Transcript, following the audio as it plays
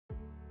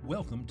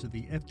Welcome to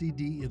the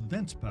FDD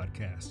Events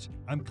Podcast.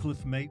 I'm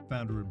Cliff Mate,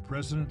 founder and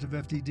president of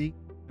FDD.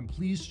 I'm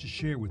pleased to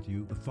share with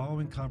you the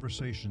following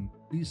conversation.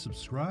 Please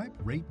subscribe,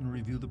 rate, and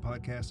review the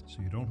podcast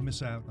so you don't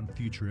miss out on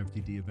future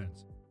FDD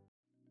events.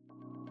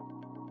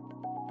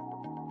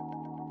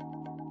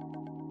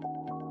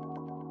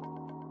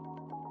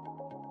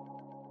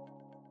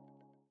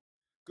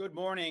 Good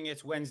morning.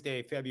 It's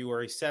Wednesday,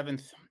 February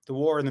 7th. The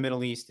war in the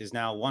Middle East is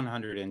now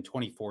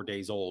 124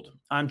 days old.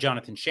 I'm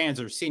Jonathan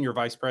Schanzer, Senior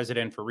Vice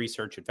President for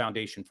Research at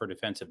Foundation for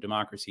Defense of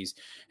Democracies,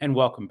 and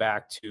welcome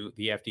back to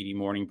the FDD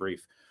Morning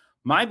Brief.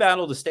 My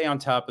battle to stay on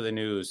top of the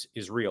news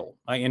is real.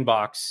 My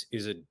inbox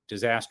is a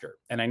disaster,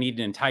 and I need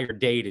an entire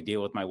day to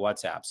deal with my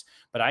WhatsApps.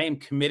 But I am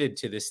committed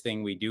to this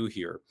thing we do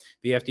here.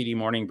 The FDD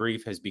Morning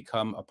Brief has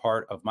become a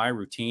part of my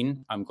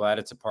routine. I'm glad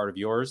it's a part of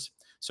yours.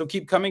 So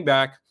keep coming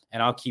back,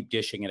 and I'll keep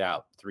dishing it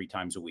out 3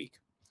 times a week.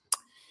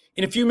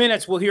 In a few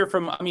minutes, we'll hear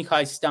from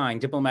Amichai Stein,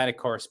 diplomatic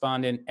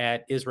correspondent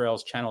at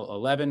Israel's Channel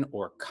 11,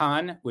 or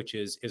Khan, which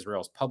is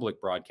Israel's public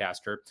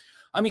broadcaster.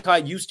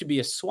 Amichai used to be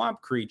a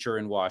swamp creature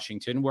in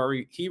Washington, where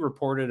he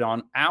reported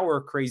on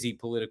our crazy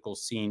political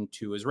scene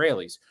to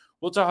Israelis.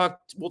 We'll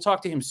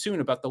talk to him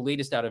soon about the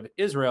latest out of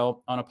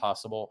Israel on a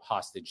possible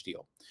hostage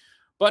deal.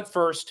 But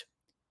first,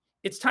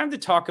 it's time to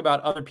talk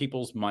about other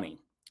people's money,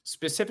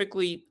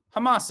 specifically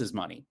Hamas's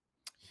money.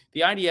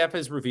 The IDF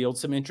has revealed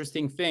some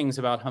interesting things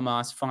about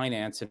Hamas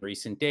finance in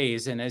recent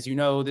days. And as you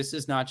know, this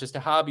is not just a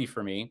hobby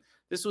for me.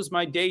 This was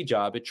my day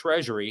job at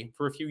Treasury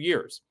for a few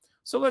years.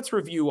 So let's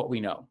review what we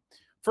know.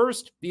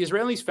 First, the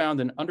Israelis found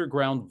an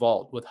underground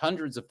vault with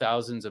hundreds of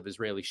thousands of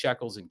Israeli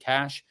shekels in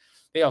cash.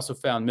 They also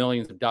found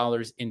millions of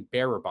dollars in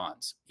bearer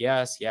bonds.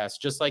 Yes,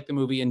 just like the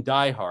movie in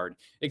Die Hard.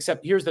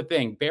 Except here's the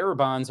thing, bearer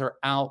bonds are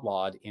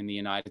outlawed in the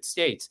United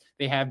States.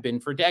 They have been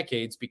for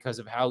decades because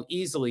of how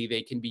easily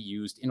they can be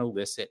used in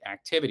illicit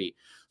activity.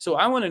 So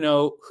I want to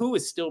know who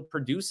is still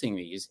producing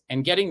these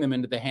and getting them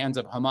into the hands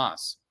of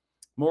Hamas.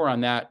 More on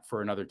that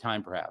for another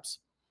time, perhaps.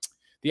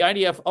 The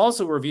IDF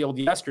also revealed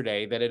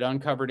yesterday that it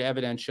uncovered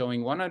evidence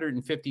showing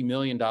 $150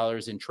 million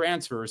in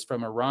transfers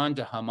from Iran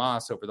to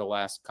Hamas over the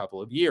last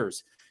couple of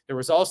years. There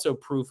was also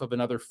proof of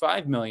another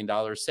 $5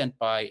 million sent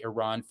by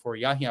Iran for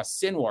Yahya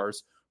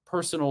Sinwar's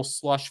personal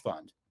slush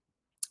fund.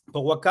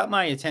 But what got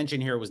my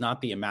attention here was not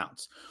the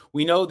amounts.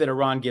 We know that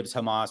Iran gives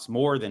Hamas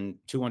more than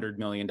 $200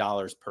 million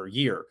per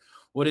year.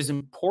 What is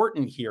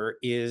important here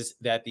is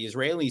that the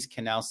Israelis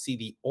can now see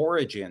the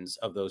origins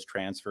of those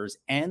transfers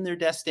and their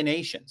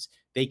destinations.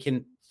 They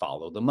can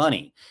follow the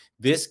money.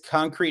 This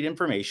concrete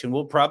information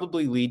will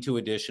probably lead to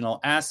additional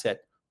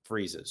asset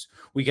freezes.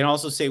 We can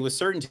also say with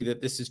certainty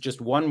that this is just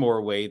one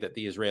more way that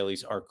the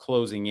Israelis are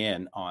closing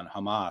in on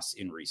Hamas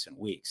in recent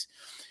weeks.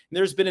 And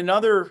there's been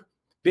another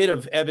bit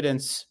of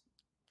evidence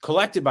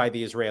collected by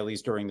the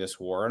Israelis during this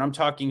war. And I'm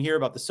talking here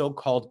about the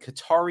so-called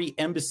Qatari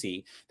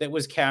embassy that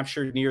was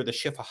captured near the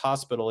Shifa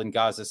hospital in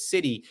Gaza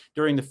City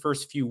during the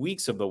first few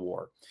weeks of the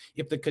war.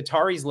 If the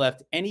Qataris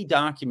left any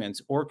documents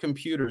or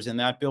computers in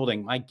that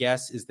building, my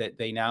guess is that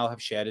they now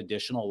have shed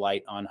additional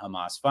light on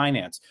Hamas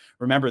finance.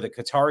 Remember, the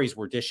Qataris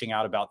were dishing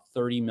out about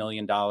 $30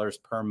 million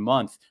per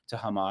month to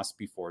Hamas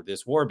before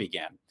this war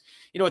began.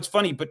 You know, it's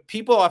funny, but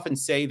people often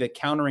say that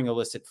countering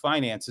illicit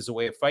finance is a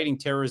way of fighting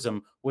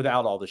terrorism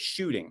without all the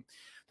shooting.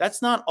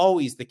 That's not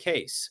always the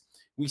case.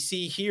 We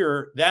see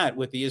here that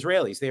with the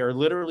Israelis, they are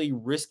literally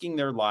risking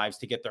their lives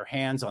to get their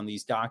hands on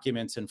these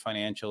documents and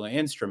financial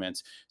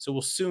instruments. So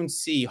we'll soon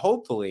see,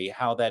 hopefully,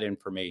 how that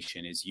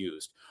information is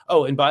used.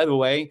 Oh, and by the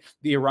way,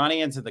 the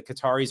Iranians and the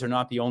Qataris are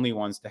not the only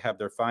ones to have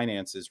their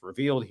finances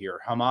revealed here.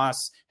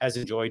 Hamas has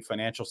enjoyed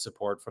financial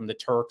support from the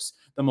Turks,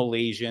 the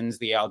Malaysians,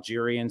 the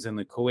Algerians, and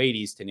the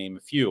Kuwaitis, to name a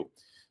few.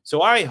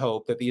 So I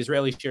hope that the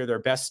Israelis share their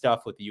best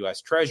stuff with the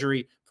U.S.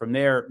 Treasury. From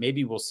there,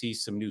 maybe we'll see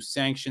some new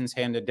sanctions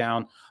handed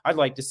down. I'd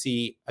like to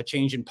see a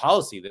change in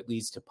policy that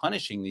leads to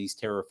punishing these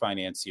terror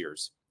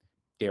financiers.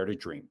 Dare to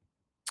dream.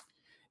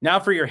 Now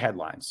for your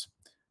headlines.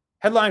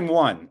 Headline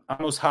 1,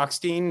 Amos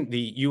Hochstein,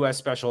 the U.S.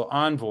 Special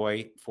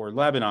Envoy for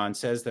Lebanon,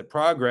 says that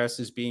progress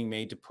is being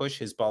made to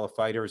push Hezbollah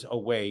fighters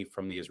away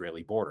from the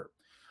Israeli border.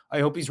 I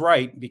hope he's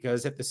right,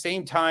 because at the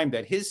same time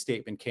that his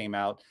statement came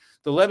out,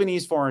 the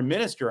Lebanese foreign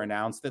minister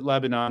announced that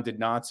Lebanon did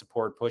not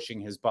support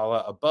pushing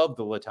Hezbollah above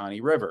the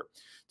Litani River.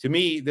 To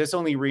me, this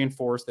only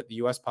reinforced that the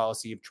U.S.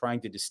 policy of trying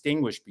to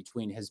distinguish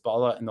between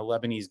Hezbollah and the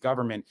Lebanese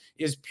government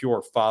is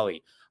pure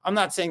folly. I'm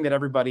not saying that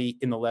everybody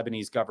in the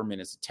Lebanese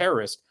government is a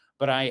terrorist,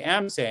 but I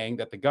am saying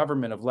that the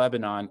government of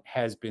Lebanon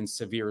has been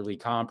severely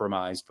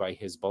compromised by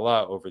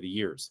Hezbollah over the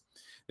years.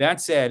 That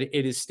said,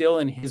 it is still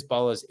in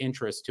Hezbollah's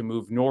interest to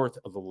move north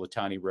of the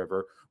Litani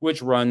River,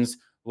 which runs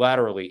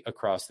laterally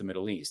across the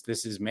Middle East.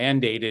 This is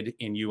mandated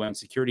in UN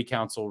Security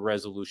Council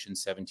Resolution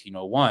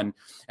 1701,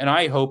 and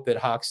I hope that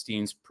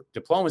Hochstein's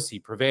diplomacy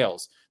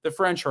prevails. The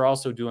French are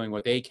also doing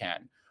what they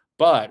can,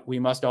 but we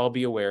must all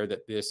be aware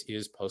that this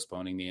is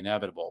postponing the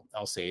inevitable.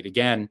 I'll say it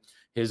again.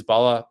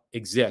 Hezbollah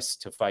exists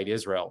to fight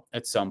Israel.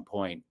 At some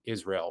point,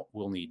 Israel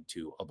will need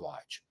to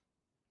oblige.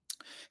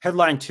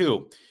 Headline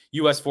 2,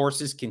 U.S.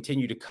 forces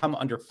continue to come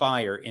under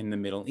fire in the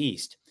Middle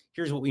East.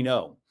 Here's what we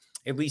know.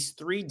 At least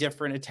 3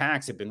 different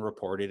attacks have been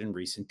reported in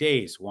recent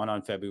days. One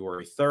on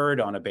February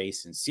 3rd on a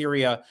base in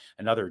Syria,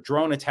 another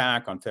drone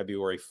attack on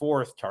February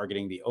 4th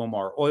targeting the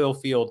Omar oil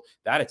field.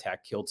 That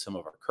attack killed some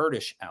of our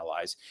Kurdish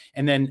allies.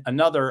 And then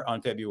another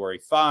on February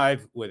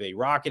 5 with a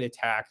rocket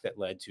attack that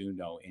led to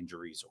no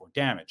injuries or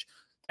damage,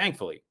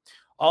 thankfully.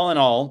 All in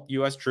all,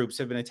 U.S. troops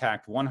have been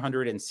attacked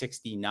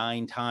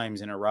 169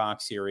 times in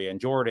Iraq, Syria, and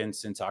Jordan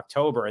since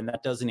October, and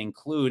that doesn't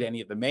include any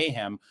of the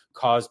mayhem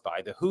caused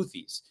by the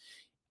Houthis.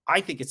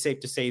 I think it's safe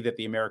to say that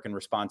the American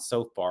response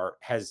so far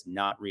has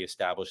not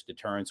reestablished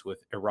deterrence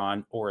with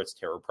Iran or its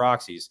terror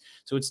proxies.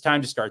 So it's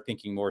time to start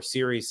thinking more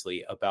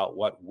seriously about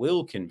what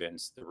will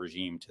convince the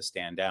regime to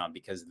stand down,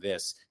 because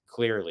this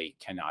clearly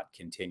cannot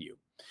continue.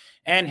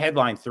 And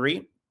headline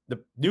 3, the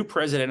new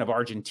president of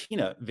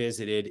Argentina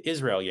visited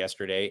Israel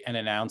yesterday and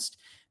announced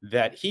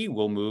that he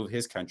will move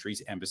his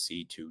country's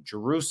embassy to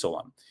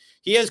Jerusalem.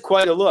 He has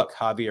quite a look,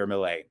 Javier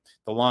Milei.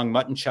 The long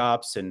mutton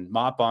chops and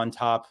mop on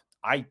top.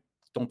 I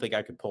don't think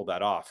I could pull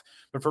that off.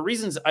 But for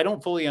reasons I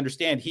don't fully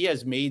understand, he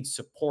has made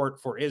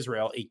support for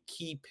Israel a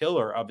key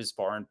pillar of his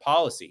foreign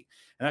policy.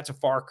 And that's a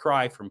far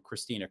cry from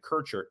Christina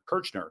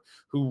Kirchner,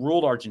 who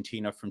ruled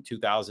Argentina from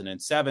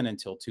 2007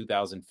 until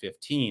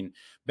 2015.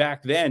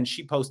 Back then,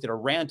 she posted a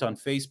rant on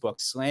Facebook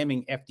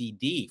slamming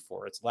FDD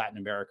for its Latin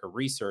America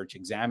research,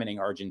 examining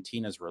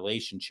Argentina's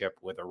relationship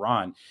with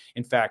Iran.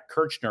 In fact,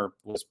 Kirchner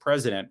was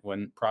president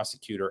when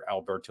prosecutor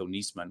Alberto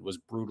Nisman was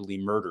brutally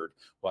murdered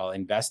while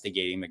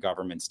investigating the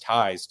government's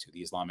ties to the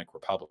Islamic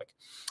Republic.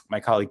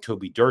 My colleague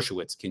Toby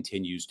Dershowitz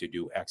continues to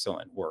do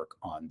excellent work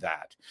on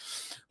that.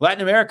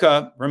 Latin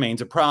America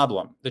remains a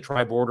problem. The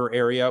tri-border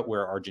area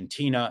where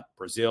Argentina,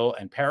 Brazil,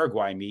 and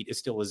Paraguay meet is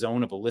still a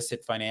zone of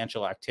illicit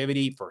financial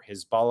activity for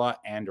Hezbollah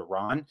and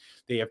Iran.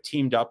 They have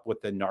teamed up with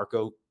the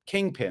narco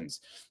kingpins.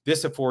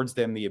 This affords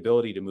them the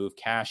ability to move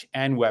cash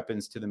and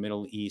weapons to the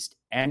Middle East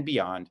and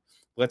beyond.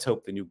 Let's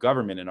hope the new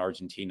government in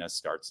Argentina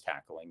starts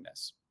tackling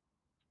this.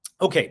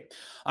 Okay,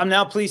 I'm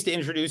now pleased to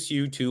introduce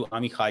you to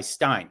Amichai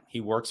Stein.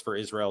 He works for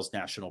Israel's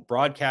national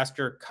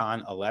broadcaster,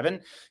 Kan 11.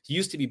 He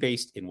used to be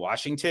based in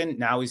Washington.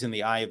 Now he's in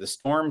the eye of the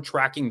storm,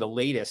 tracking the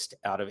latest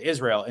out of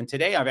Israel. And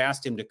today I've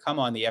asked him to come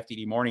on the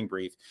FDD Morning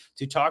Brief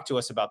to talk to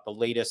us about the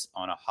latest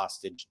on a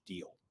hostage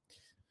deal.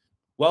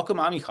 Welcome,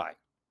 Amichai.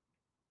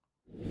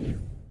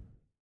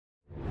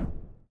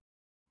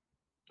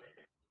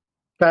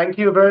 Thank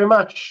you very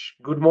much.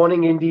 Good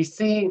morning in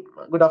DC.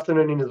 Good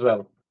afternoon in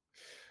Israel.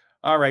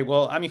 All right.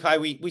 Well,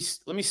 Amichai,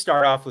 let me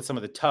start off with some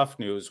of the tough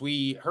news.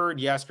 We heard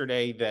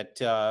yesterday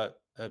that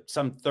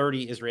some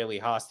 30 Israeli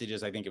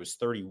hostages, I think it was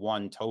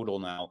 31 total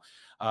now,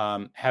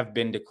 have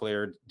been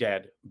declared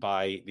dead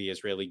by the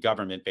Israeli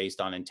government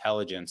based on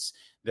intelligence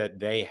that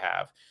they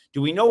have.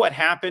 Do we know what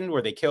happened?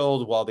 Were they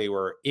killed while they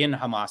were in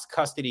Hamas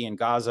custody in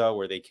Gaza?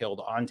 Were they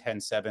killed on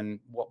 10/7?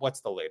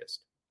 What's the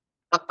latest?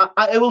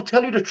 I will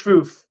tell you the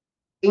truth.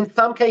 In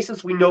some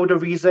cases, we know the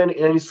reason, and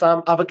in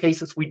some other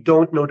cases, we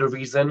don't know the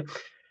reason.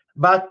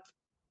 But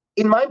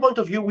in my point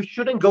of view, we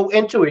shouldn't go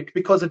into it,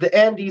 because at the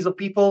end, these are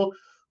people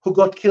who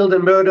got killed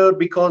and murdered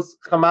because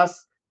Hamas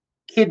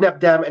kidnapped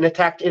them and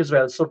attacked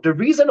Israel. So the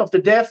reason of the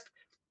death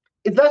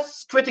is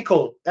less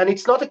critical. And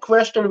it's not a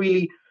question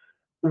really,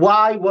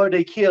 why were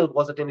they killed?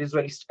 Was it an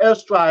Israeli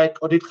airstrike,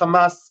 or did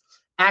Hamas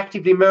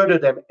actively murder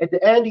them? At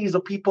the end, these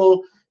are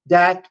people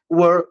that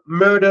were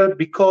murdered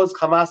because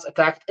Hamas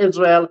attacked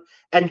Israel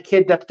and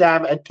kidnapped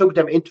them and took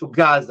them into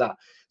Gaza.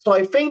 So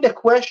I think the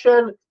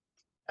question,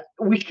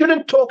 we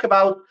shouldn't talk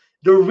about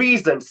the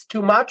reasons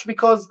too much,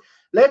 because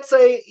let's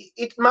say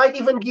it might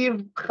even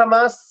give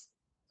Hamas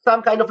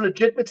some kind of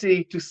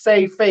legitimacy to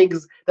say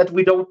things that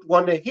we don't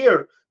want to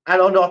hear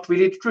and are not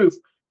really the truth.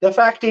 The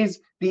fact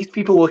is, these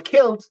people were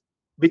killed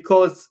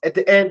because at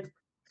the end,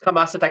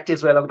 Hamas attacked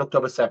Israel on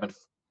October 7th.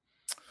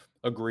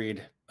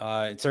 Agreed.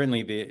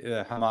 Certainly,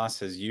 the Hamas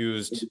has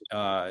used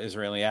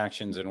Israeli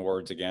actions and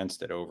words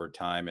against it over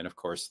time. And of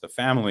course, the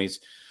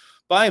families,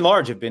 by and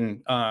large, have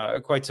been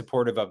quite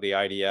supportive of the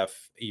IDF,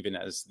 even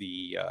as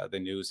the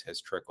news has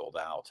trickled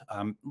out.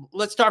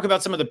 Let's talk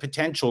about some of the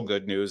potential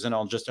good news, and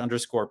I'll just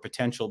underscore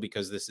potential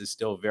because this is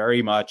still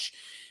very much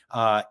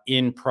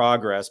in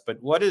progress. But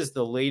what is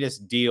the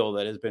latest deal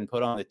that has been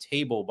put on the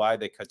table by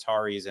the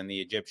Qataris and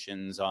the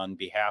Egyptians on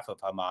behalf of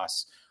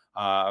Hamas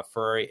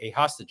for a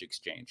hostage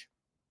exchange?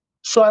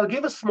 So I'll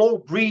give a small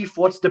brief,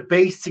 what's the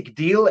basic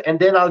deal, and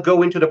then I'll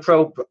go into the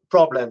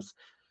problems.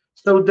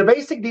 So the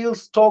basic deal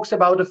talks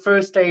about the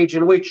first stage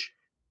in which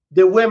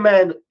the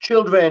women,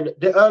 children,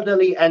 the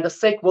elderly, and the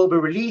sick will be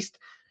released.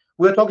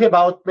 We're talking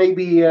about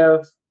maybe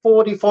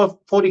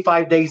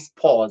 45 days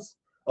pause.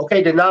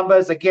 Okay, the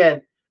numbers,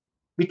 again,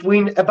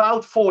 between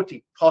about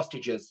 40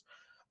 hostages.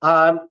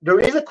 There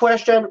is a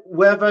question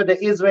whether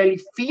the Israeli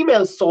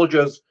female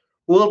soldiers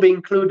will be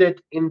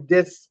included in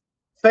this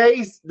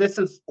phase. This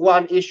is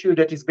one issue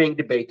that is being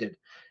debated.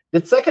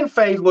 The second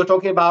phase we're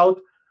talking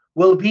about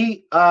will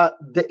be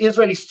the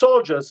Israeli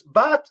soldiers,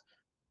 but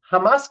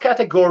Hamas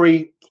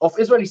category of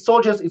Israeli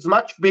soldiers is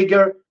much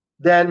bigger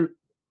than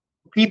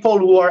people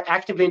who are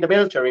actively in the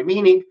military,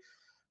 meaning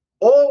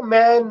all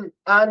men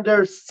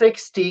under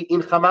 60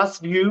 in Hamas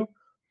view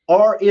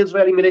are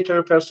Israeli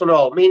military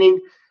personnel, meaning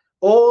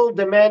all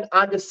the men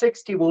under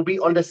 60 will be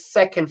on the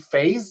second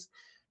phase.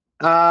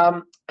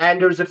 And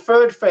there's a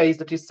third phase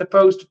that is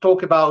supposed to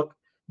talk about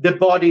the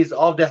bodies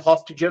of the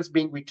hostages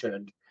being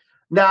returned.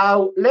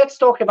 Now, let's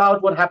talk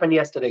about what happened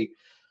yesterday.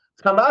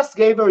 Hamas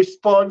gave a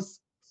response,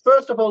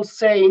 first of all,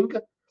 saying,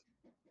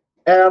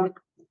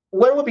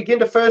 when we begin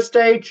the first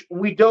stage,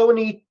 we don't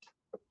need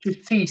to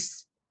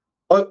cease,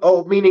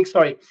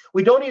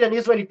 we don't need an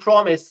Israeli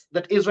promise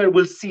that Israel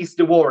will cease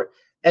the war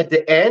at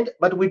the end,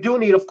 but we do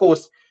need, of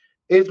course,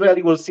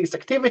 Israel will cease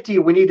activity.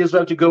 We need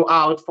Israel to go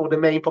out for the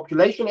main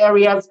population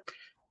areas,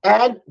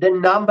 and the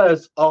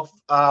numbers of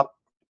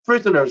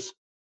prisoners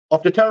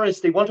of the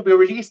terrorists they want to be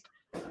released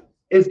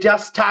is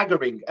just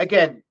staggering.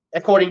 Again,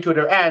 according to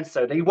their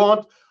answer, they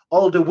want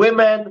all the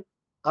women,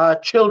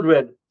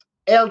 children,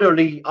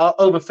 elderly,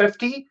 over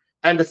 50,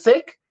 and the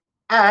sick,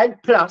 and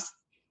plus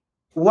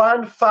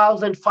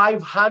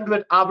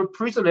 1,500 other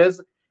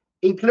prisoners,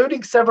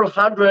 including several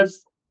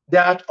hundreds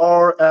that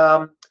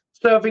are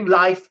serving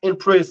life in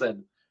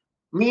prison.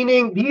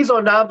 Meaning these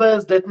are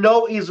numbers that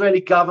no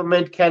Israeli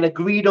government can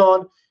agree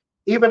on.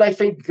 Even I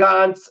think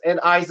Gantz and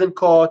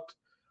Eisenkot,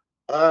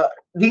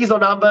 these are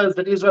numbers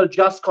that Israel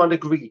just can't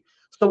agree.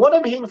 So what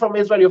I'm hearing from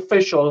Israeli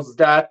officials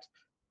that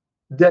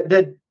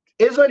the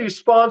Israeli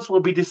response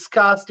will be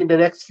discussed in the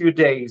next few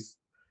days.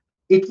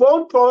 It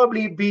won't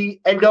probably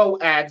be a no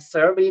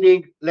answer,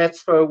 meaning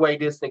let's throw away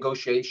this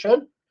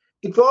negotiation.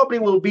 It probably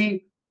will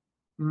be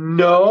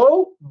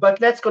no,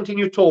 but let's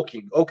continue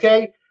talking,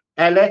 okay?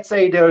 And let's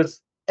say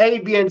there's A,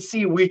 B, and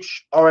C,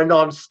 which are a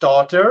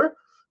non-starter.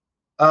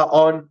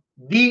 On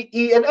D,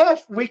 E, and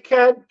F, we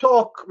can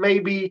talk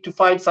maybe to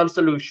find some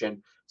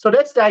solution. So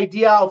that's the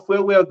idea of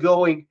where we're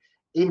going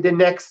in the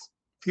next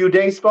few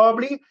days,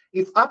 probably.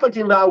 If up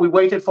until now we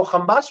waited for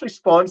Hamas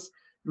response,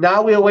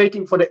 now we are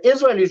waiting for the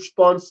Israeli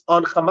response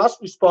on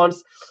Hamas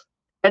response.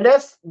 And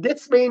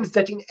this means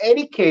that in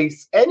any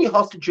case, any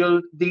hostage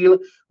deal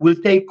will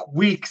take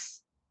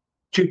weeks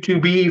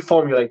to be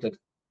formulated.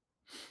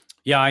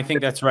 Yeah, I think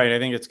that's right. I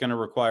think it's going to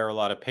require a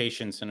lot of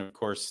patience. And of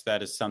course,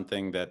 that is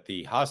something that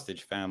the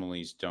hostage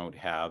families don't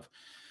have.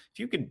 If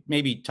you could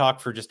maybe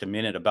talk for just a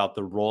minute about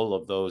the role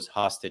of those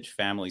hostage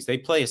families. They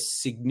play a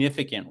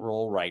significant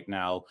role right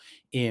now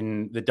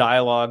in the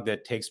dialogue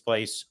that takes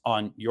place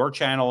on your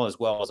channel, as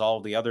well as all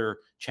the other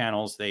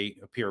channels. They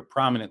appear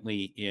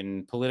prominently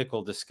in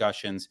political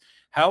discussions.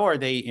 How are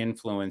they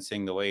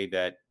influencing the way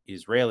that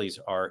Israelis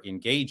are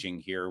engaging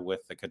here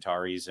with the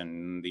Qataris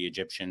and the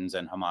Egyptians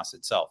and Hamas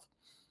itself?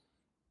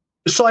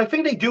 So I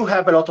think they do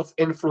have a lot of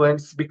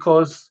influence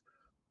because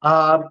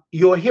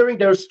you're hearing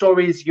their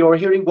stories, you're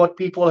hearing what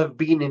people have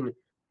been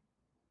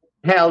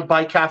held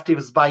by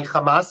captives by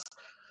Hamas.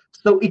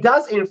 So it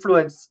does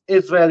influence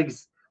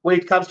Israelis when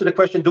it comes to the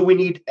question, do we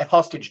need a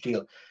hostage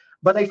deal?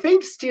 But I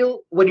think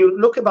still, when you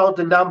look about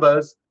the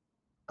numbers,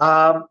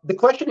 the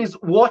question is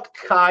what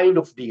kind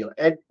of deal?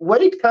 And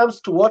when it comes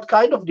to what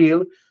kind of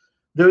deal,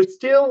 there is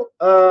still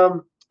a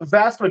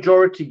vast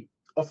majority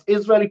of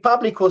Israeli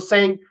public who are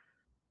saying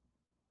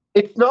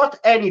it's not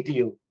any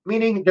deal,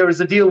 meaning there is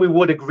a deal we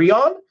would agree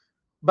on,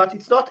 but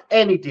it's not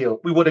any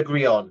deal we would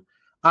agree on.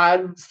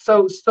 And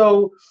so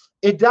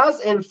it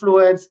does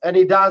influence and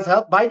it does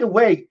help. By the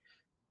way,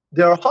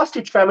 there are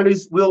hostage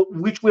families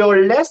which we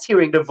are less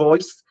hearing the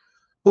voice,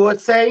 who are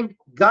saying,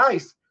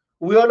 guys,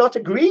 we are not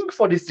agreeing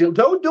for this deal.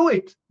 Don't do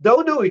it.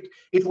 Don't do it.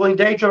 It will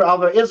endanger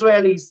other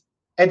Israelis.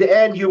 At the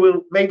end, you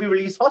will maybe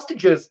release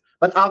hostages,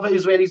 but other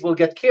Israelis will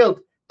get killed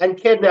and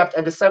kidnapped,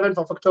 and the 7th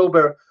of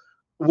October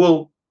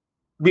will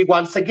be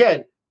once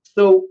again.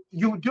 So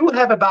you do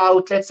have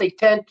about, let's say,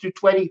 10 to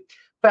 20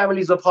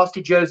 families of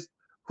hostages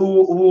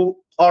who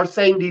are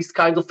saying these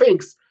kinds of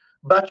things,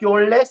 but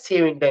you're less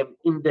hearing them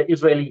in the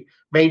Israeli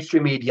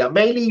mainstream media.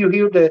 Mainly you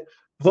hear the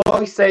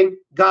voice saying,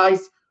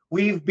 guys,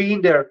 we've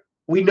been there.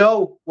 We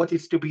know what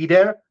is to be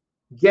there.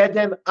 Get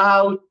them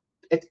out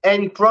at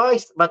any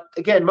price. But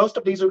again, most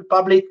of these are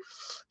public.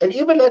 And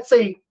even, let's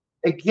say,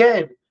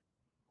 again,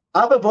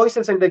 other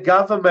voices in the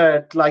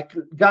government, like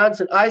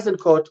Gantz and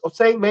Eisenkot, are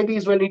saying maybe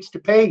Israel needs to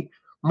pay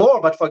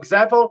more. But for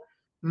example,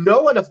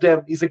 no one of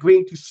them is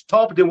agreeing to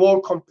stop the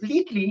war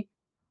completely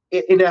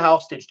in a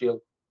hostage deal.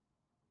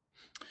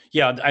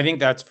 Yeah, I think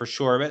that's for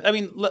sure. But I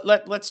mean,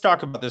 let's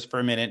talk about this for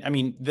a minute. I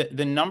mean,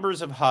 the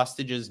numbers of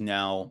hostages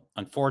now,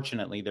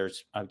 unfortunately,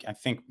 there's, I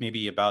think,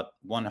 maybe about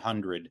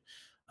 100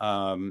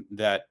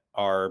 that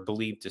are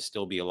believed to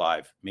still be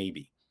alive,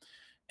 maybe.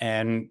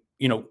 And,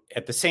 you know,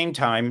 at the same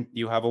time,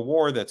 you have a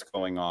war that's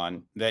going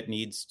on that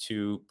needs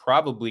to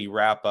probably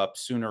wrap up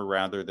sooner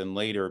rather than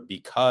later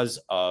because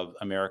of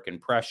American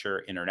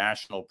pressure,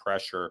 international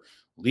pressure,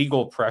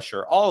 legal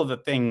pressure, all of the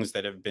things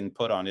that have been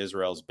put on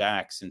Israel's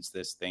back since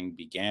this thing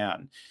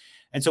began.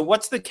 And so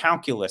what's the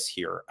calculus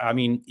here? I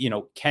mean, you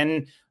know,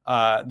 can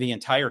the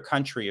entire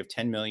country of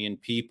 10 million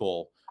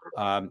people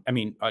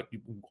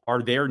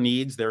Are their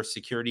needs, their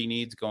security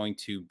needs, going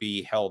to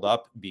be held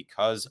up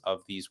because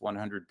of these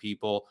 100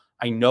 people?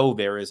 I know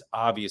there is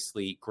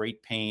obviously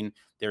great pain.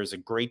 There's a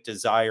great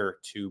desire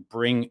to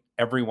bring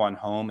everyone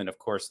home. And of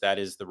course, that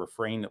is the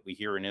refrain that we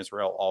hear in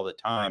Israel all the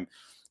time.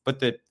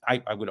 But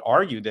I would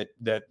argue that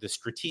the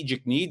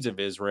strategic needs of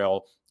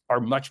Israel are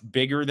much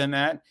bigger than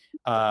that,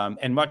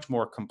 and much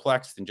more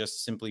complex than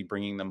just simply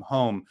bringing them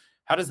home.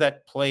 How does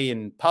that play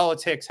in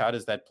politics? How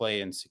does that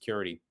play in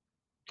security?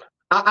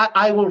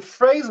 I will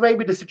phrase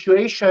maybe the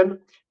situation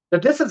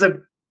that this is a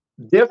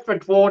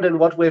different war than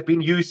what we've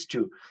been used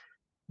to.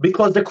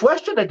 Because the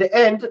question at the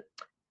end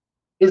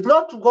is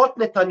not what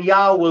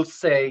Netanyahu will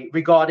say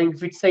regarding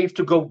if it's safe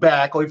to go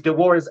back or if the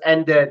war is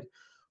ended,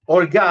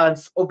 or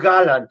Gantz or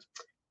Gallant.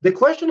 The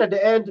question at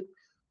the end,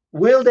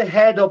 will the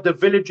head of the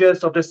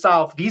villages of the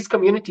South, these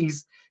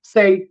communities,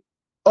 say,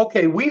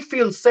 okay, we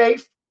feel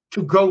safe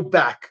to go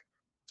back.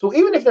 So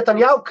even if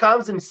Netanyahu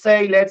comes and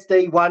say, let's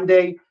say one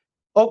day,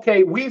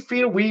 okay, we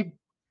feel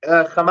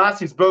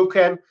Hamas is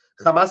broken,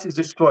 Hamas is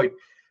destroyed.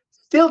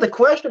 Still, the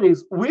question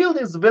is, will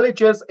these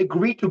villages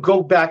agree to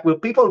go back? Will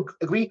people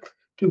agree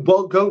to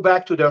go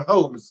back to their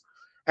homes?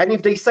 And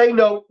if they say,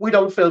 no, we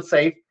don't feel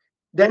safe,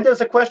 then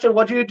there's a question,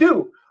 what do you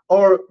do?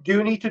 Or do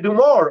you need to do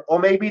more? Or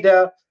maybe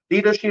the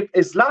leadership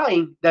is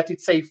lying that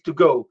it's safe to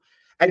go.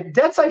 And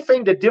that's, I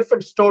think, the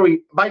different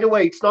story. By the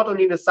way, it's not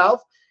only in the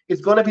South,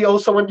 it's going to be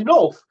also in the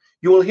North.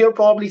 You will hear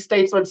probably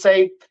statesmen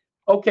say,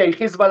 okay,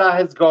 Hezbollah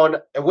has gone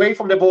away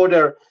from the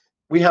border.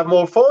 We have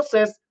more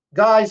forces.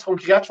 Guys from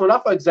Kiryat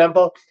Shmona, for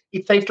example,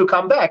 it's safe to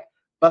come back.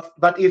 But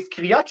if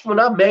Kiryat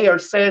Shmona mayor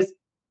says,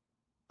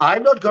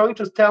 I'm not going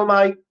to tell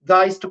my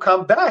guys to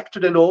come back to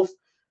the north,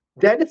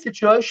 then the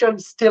situation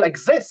still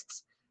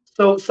exists.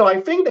 So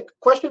I think the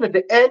question at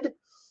the end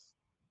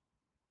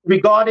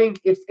regarding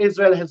if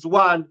Israel has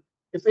won,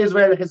 if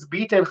Israel has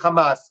beaten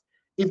Hamas,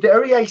 if the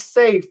area is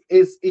safe,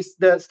 is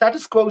the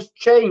status quo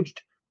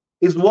changed,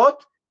 is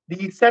what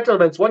these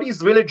settlements, what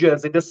these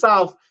villages in the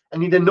south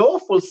and in the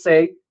north will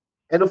say.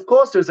 And of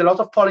course, there's a lot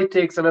of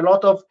politics and a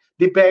lot of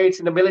debates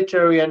in the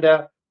military and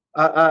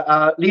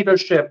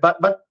leadership.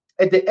 But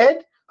at the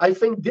end, I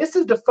think this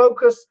is the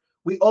focus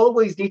we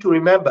always need to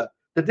remember,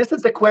 that this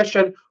is the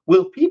question,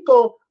 will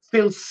people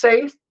feel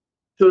safe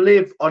to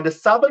live on the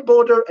southern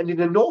border and in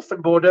the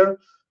northern border?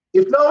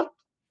 If not,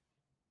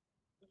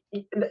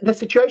 the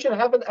situation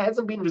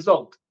hasn't been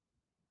resolved.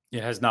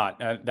 It has not.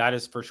 That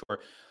is for sure.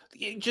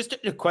 Just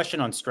a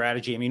question on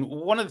strategy. I mean,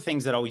 one of the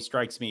things that always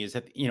strikes me is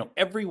that,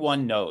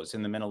 everyone knows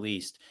in the Middle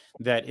East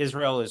that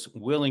Israel is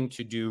willing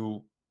to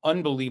do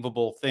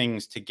unbelievable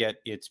things to get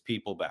its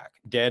people back,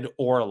 dead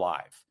or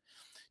alive.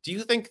 Do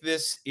you think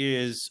this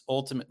is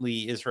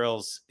ultimately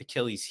Israel's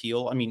Achilles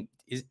heel? I mean,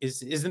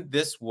 isn't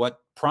this what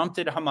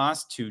prompted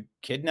Hamas to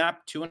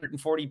kidnap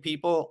 240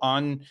 people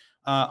on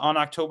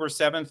October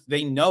 7th?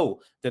 They know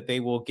that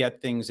they will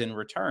get things in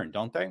return,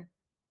 don't they?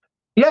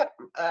 Yeah,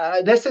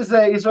 this is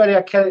the Israeli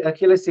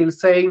Achilles heel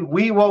saying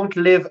we won't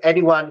leave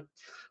anyone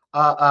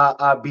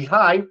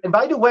behind. And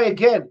by the way,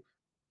 again,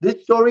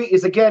 this story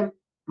is again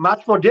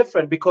much more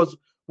different because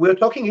we're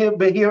talking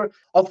here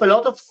of a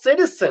lot of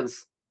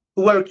citizens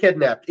who were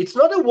kidnapped. It's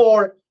not a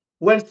war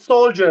when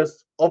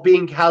soldiers are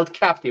being held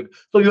captive.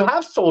 So you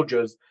have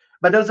soldiers,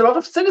 but there's a lot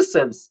of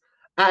citizens.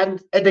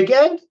 And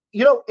again,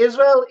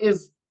 Israel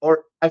is,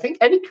 or I think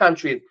any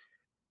country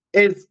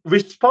is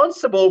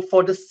responsible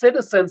for the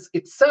citizens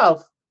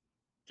itself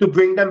to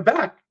bring them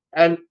back,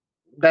 and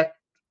that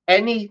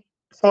any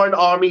foreign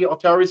army or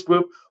terrorist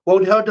group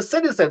won't hurt the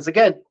citizens.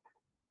 Again,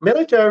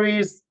 military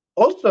is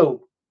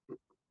also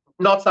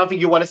not something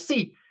you want to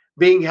see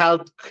being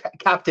held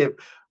captive,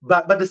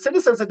 but the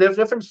citizens are a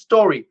different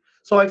story.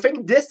 So I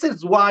think this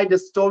is why the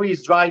story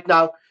is right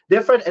now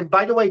different. And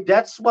by the way,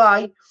 that's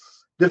why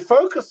the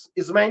focus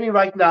is mainly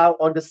right now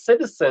on the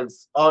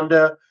citizens, on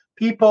the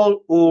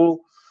people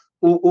who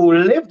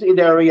lived in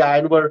the area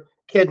and were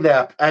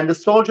kidnapped, and the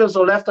soldiers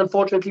are left,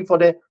 unfortunately, for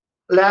the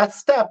last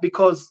step,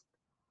 because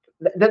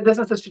this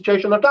is the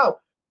situation of now.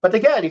 But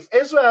again, if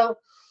Israel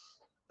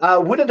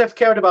wouldn't have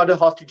cared about the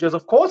hostages,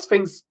 of course,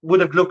 things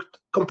would have looked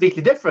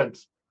completely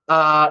different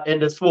in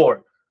this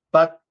war.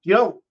 But,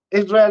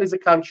 Israel is a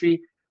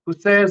country who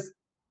says,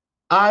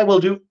 I will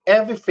do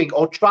everything,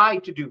 or try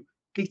to do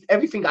at least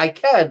everything I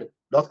can,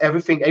 not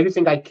everything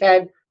I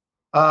can,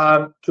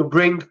 to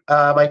bring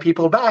my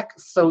people back.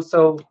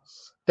 So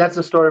that's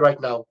the story right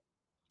now.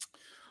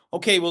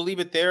 Okay, we'll leave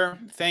it there.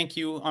 Thank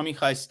you,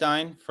 Amichai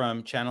Stein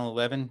from Channel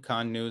 11,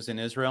 Khan News in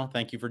Israel.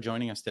 Thank you for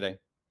joining us today.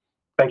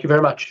 Thank you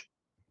very much.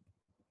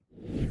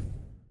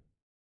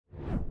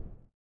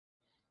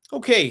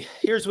 Okay,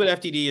 here's what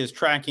FDD is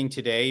tracking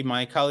today.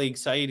 My colleague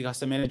Saeed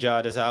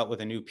Ghassaminejad is out with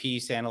a new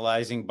piece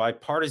analyzing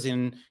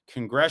bipartisan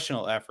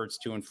congressional efforts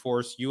to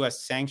enforce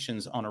U.S.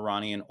 sanctions on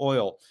Iranian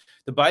oil.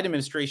 The Biden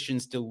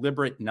administration's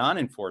deliberate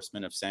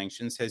non-enforcement of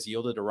sanctions has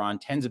yielded Iran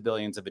tens of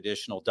billions of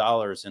additional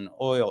dollars in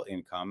oil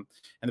income.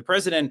 And the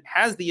president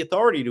has the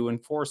authority to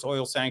enforce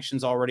oil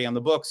sanctions already on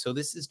the books. So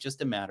this is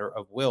just a matter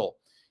of will.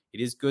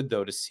 It is good,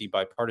 though, to see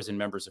bipartisan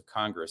members of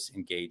Congress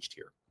engaged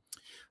here.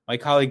 My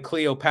colleague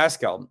Cleo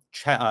Pascal,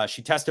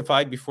 she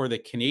testified before the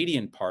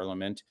Canadian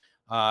Parliament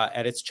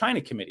at its China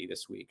committee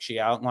this week. She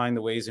outlined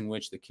the ways in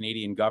which the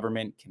Canadian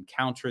government can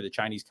counter the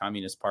Chinese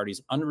Communist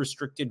Party's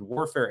unrestricted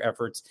warfare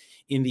efforts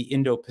in the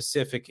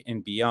Indo-Pacific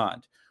and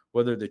beyond.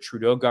 Whether the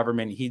Trudeau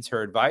government heeds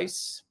her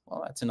advice,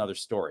 well, that's another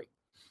story.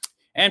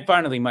 And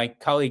finally, my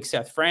colleague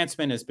Seth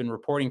Frantzman has been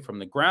reporting from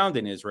the ground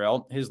in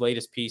Israel. His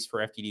latest piece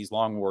for FDD's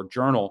Long War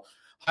Journal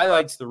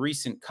highlights the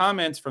recent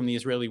comments from the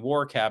Israeli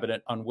War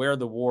Cabinet on where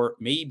the war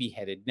may be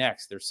headed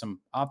next. There's some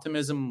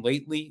optimism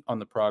lately on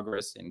the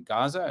progress in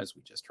Gaza, as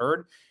we just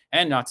heard,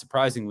 and not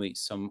surprisingly,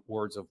 some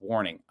words of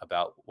warning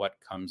about what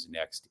comes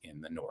next in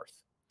the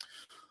north.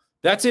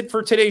 That's it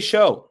for today's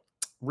show.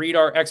 Read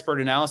our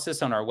expert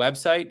analysis on our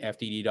website,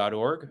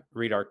 FDD.org.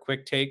 Read our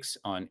quick takes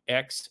on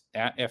X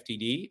at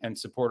FDD and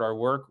support our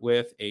work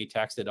with a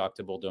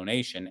tax-deductible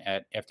donation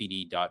at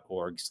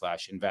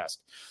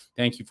FDD.org/invest.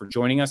 Thank you for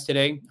joining us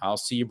today. I'll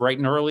see you bright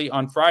and early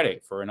on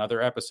Friday for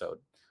another episode.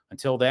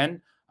 Until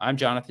then, I'm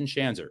Jonathan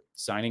Schanzer,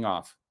 signing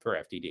off for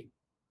FDD.